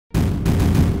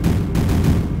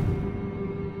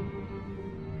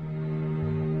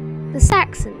The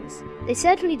Saxons. They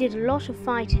certainly did a lot of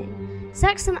fighting.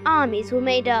 Saxon armies were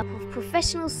made up of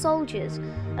professional soldiers,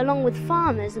 along with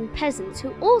farmers and peasants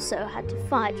who also had to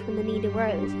fight when the need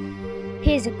arose.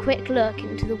 Here's a quick look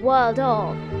into the world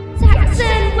of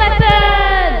Saxon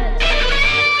Weapons!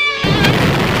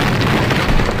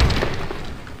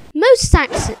 Most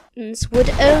Saxons would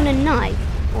own a knife,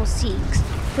 or seeks,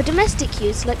 for domestic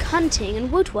use like hunting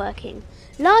and woodworking.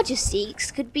 Larger seeks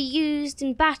could be used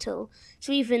in battle,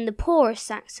 so even the poorest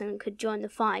Saxon could join the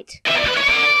fight.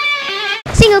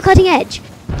 Single cutting edge,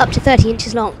 up to 30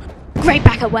 inches long. Great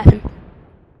backup weapon.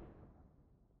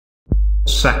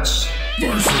 Sax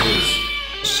versus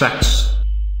Sax.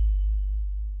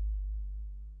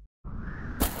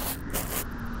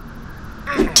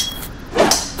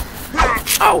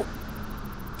 Oh!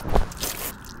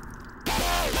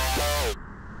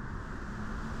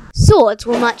 Swords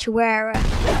were much rarer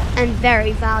and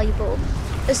very valuable.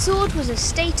 A sword was a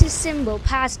status symbol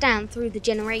passed down through the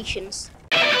generations.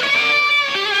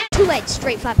 Two-edged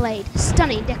straight flat blade,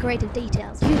 stunning decorative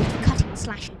details used for cutting and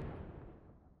slashing.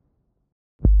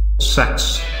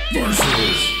 Sax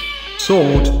versus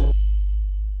sword.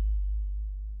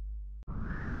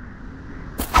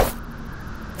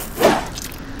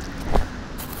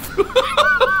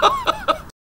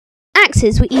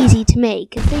 Axes were easy to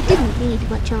make as they didn't need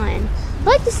much iron.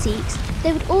 Like the seeks,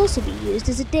 they would also be used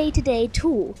as a day-to-day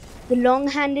tool. The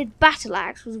long-handed battle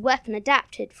axe was a weapon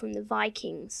adapted from the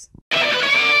Vikings.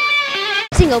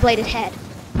 Single-bladed head,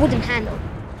 wooden handle.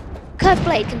 Curved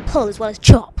blade can pull as well as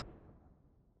chop.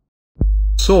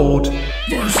 Sword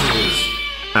versus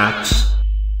axe.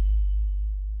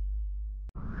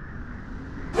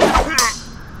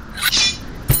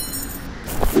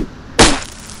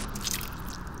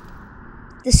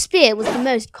 The spear was the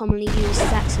most commonly used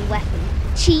Saxon weapon,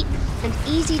 cheap and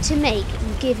easy to make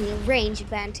and giving a range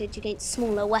advantage against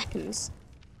smaller weapons.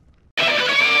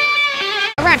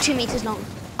 Around 2 meters long,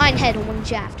 iron head on one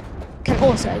shaft, can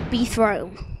also be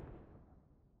thrown.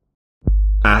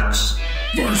 Axe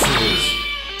versus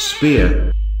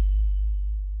spear.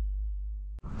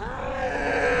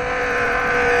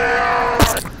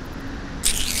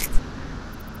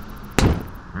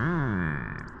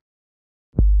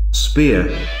 Spear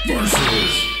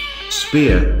versus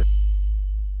spear.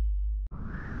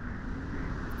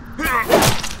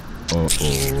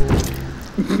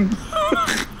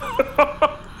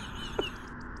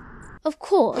 Of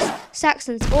course,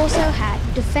 Saxons also had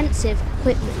defensive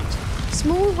equipment.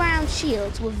 Small round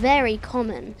shields were very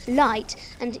common, light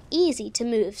and easy to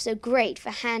move, so great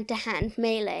for hand-to-hand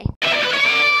melee.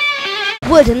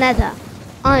 Wood and leather.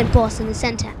 Iron boss in the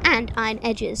centre and iron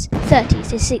edges, 30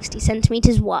 to 60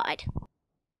 centimeters wide.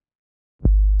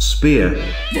 Spear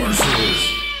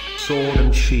versus sword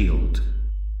and shield.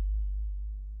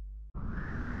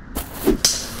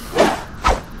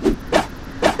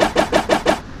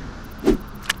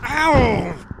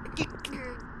 Ow!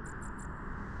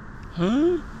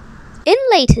 Huh? In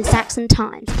later Saxon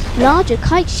times, larger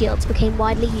kite shields became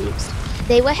widely used.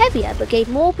 They were heavier but gave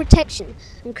more protection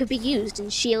and could be used in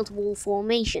shield wall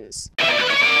formations.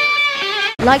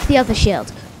 Like the other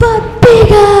shield, but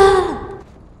bigger!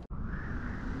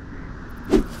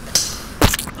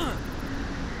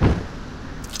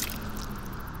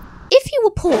 If you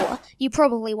were poor, you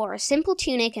probably wore a simple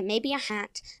tunic and maybe a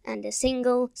hat and a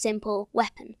single, simple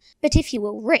weapon. But if you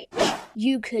were rich,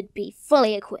 you could be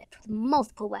fully equipped with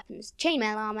multiple weapons,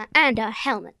 chainmail armor, and a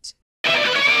helmet.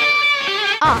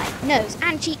 Eye, nose,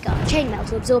 and cheek guard, chainmail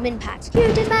to absorb impacts.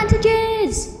 Huge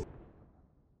advantages!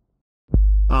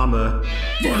 Armor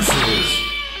versus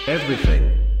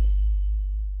everything.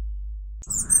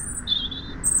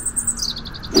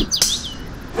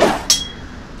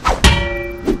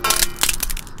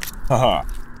 Haha.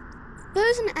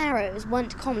 Bows and arrows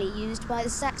weren't commonly used by the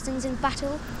Saxons in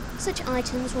battle. Such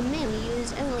items were mainly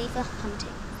used only for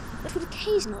hunting, but would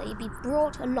occasionally be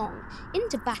brought along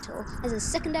into battle as a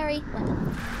secondary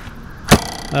weapon.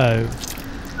 Oh.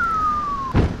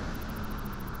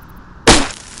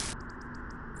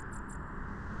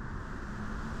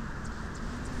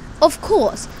 Of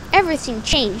course, everything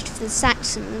changed for the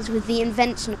Saxons with the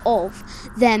invention of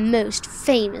their most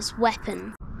famous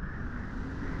weapon.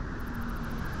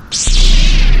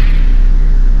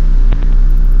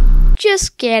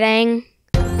 Just kidding.